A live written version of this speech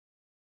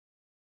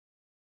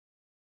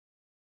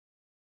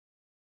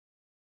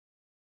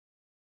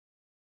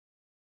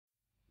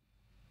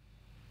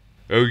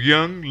O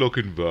young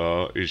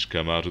Lochinvar is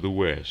come out of the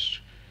west.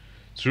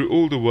 Through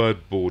all the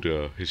wide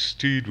border his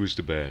steed was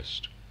the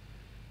best,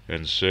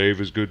 and save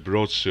his good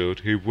broadsword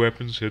he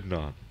weapons had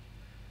none.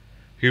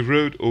 He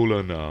rode all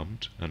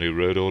unarmed, and he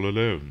rode all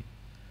alone.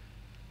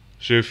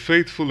 So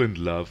faithful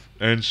in love,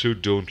 and so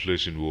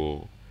dauntless in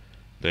war,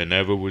 there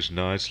never was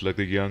knight like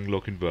the young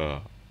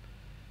Lochinvar.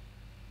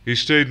 He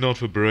stayed not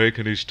for brake,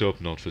 and he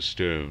stopped not for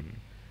stone.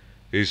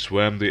 He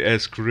swam the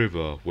Esk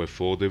river,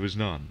 wherefore there was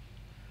none.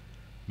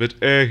 But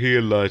ere he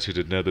alighted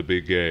at Netherby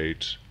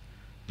gate,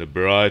 the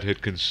bride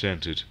had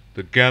consented,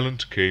 the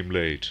gallant came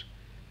late.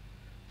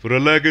 For a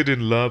laggard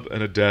in love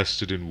and a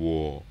dastard in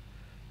war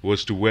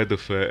was to wed the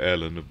fair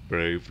Ellen of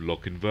brave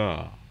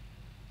Lochinvar.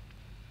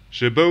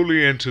 So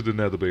boldly entered the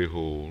Netherby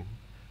hall,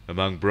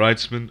 among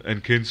bridesmen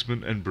and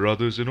kinsmen and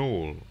brothers and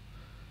all.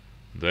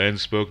 Then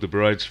spoke the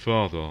bride's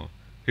father,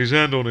 his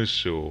hand on his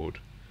sword,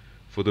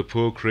 for the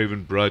poor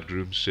craven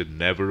bridegroom said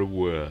never a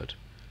word.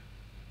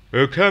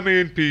 O come ye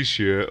in peace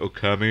here, or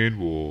come ye in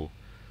war,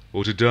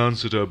 or to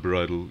dance at our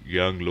bridal,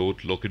 young Lord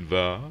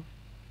Lochinvar?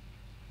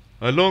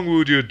 I long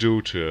wooed your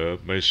daughter,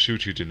 my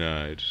suit you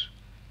denied.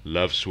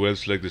 Love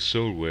swells like the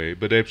Solway,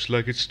 but ebbs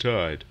like its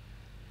tide.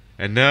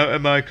 And now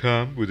am I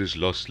come with this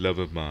lost love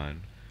of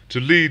mine,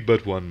 to lead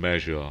but one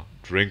measure,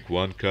 drink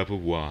one cup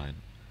of wine.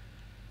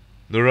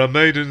 There are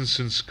maidens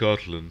in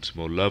Scotland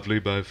more lovely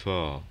by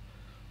far,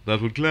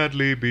 that would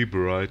gladly be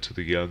bride to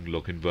the young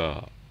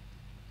Lochinvar.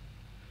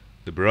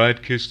 The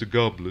bride kissed the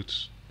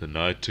goblet, the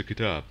knight took it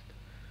up.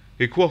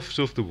 He quaffed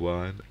off the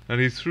wine, and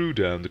he threw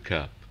down the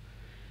cup.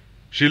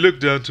 She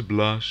looked down to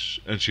blush,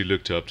 and she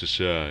looked up to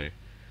sigh,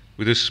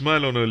 with a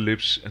smile on her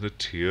lips and a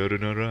tear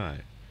in her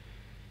eye.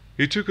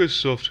 He took her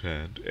soft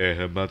hand ere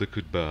her mother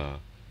could bar.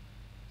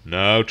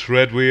 Now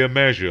tread we a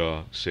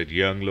measure, said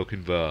young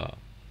Lochinvar.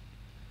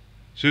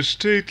 So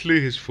stately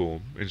his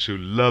form, and so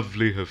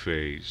lovely her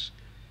face,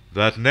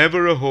 that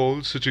never a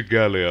hall such a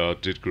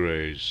galliard did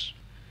grace.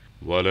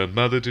 While her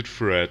mother did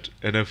fret,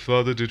 and her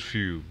father did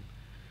fume,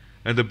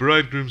 and the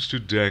bridegroom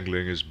stood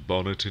dangling his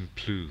bonnet and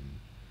plume,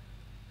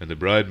 and the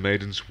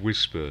bride-maidens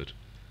whispered,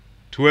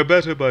 'Twere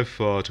better by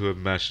far to have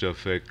matched our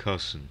fair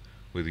cousin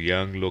with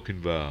young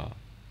Lochinvar.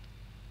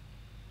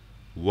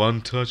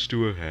 One touch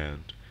to her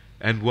hand,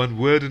 and one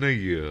word in her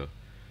ear,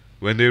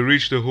 when they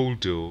reached the hall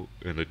door,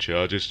 and the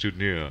charger stood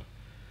near.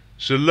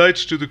 So light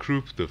to the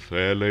croup the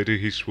fair lady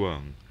he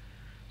swung,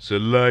 so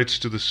light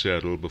to the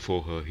saddle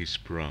before her he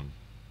sprung.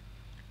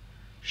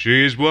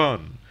 She is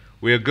won,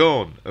 we are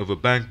gone over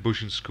bank,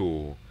 bush, and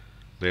score.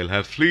 They'll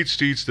have fleet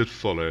steeds that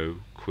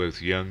follow,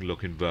 quoth young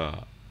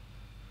Lochinvar.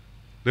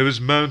 There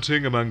was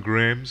mounting among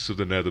Grahams of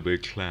the Netherby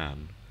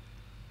clan,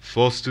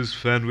 Fosters,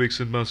 Fenwicks,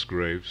 and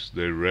Musgraves,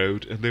 they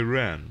rode and they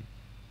ran.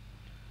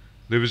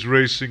 There was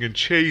racing and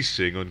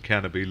chasing on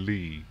Canopy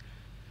Lee,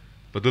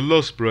 but the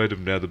lost bride of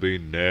Netherby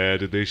ne'er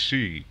did they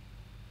see.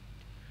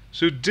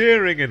 So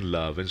daring in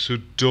love, and so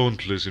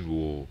dauntless in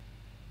war,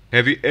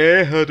 have ye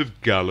e'er heard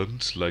of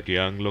gallants like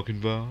young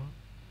Lochinvar?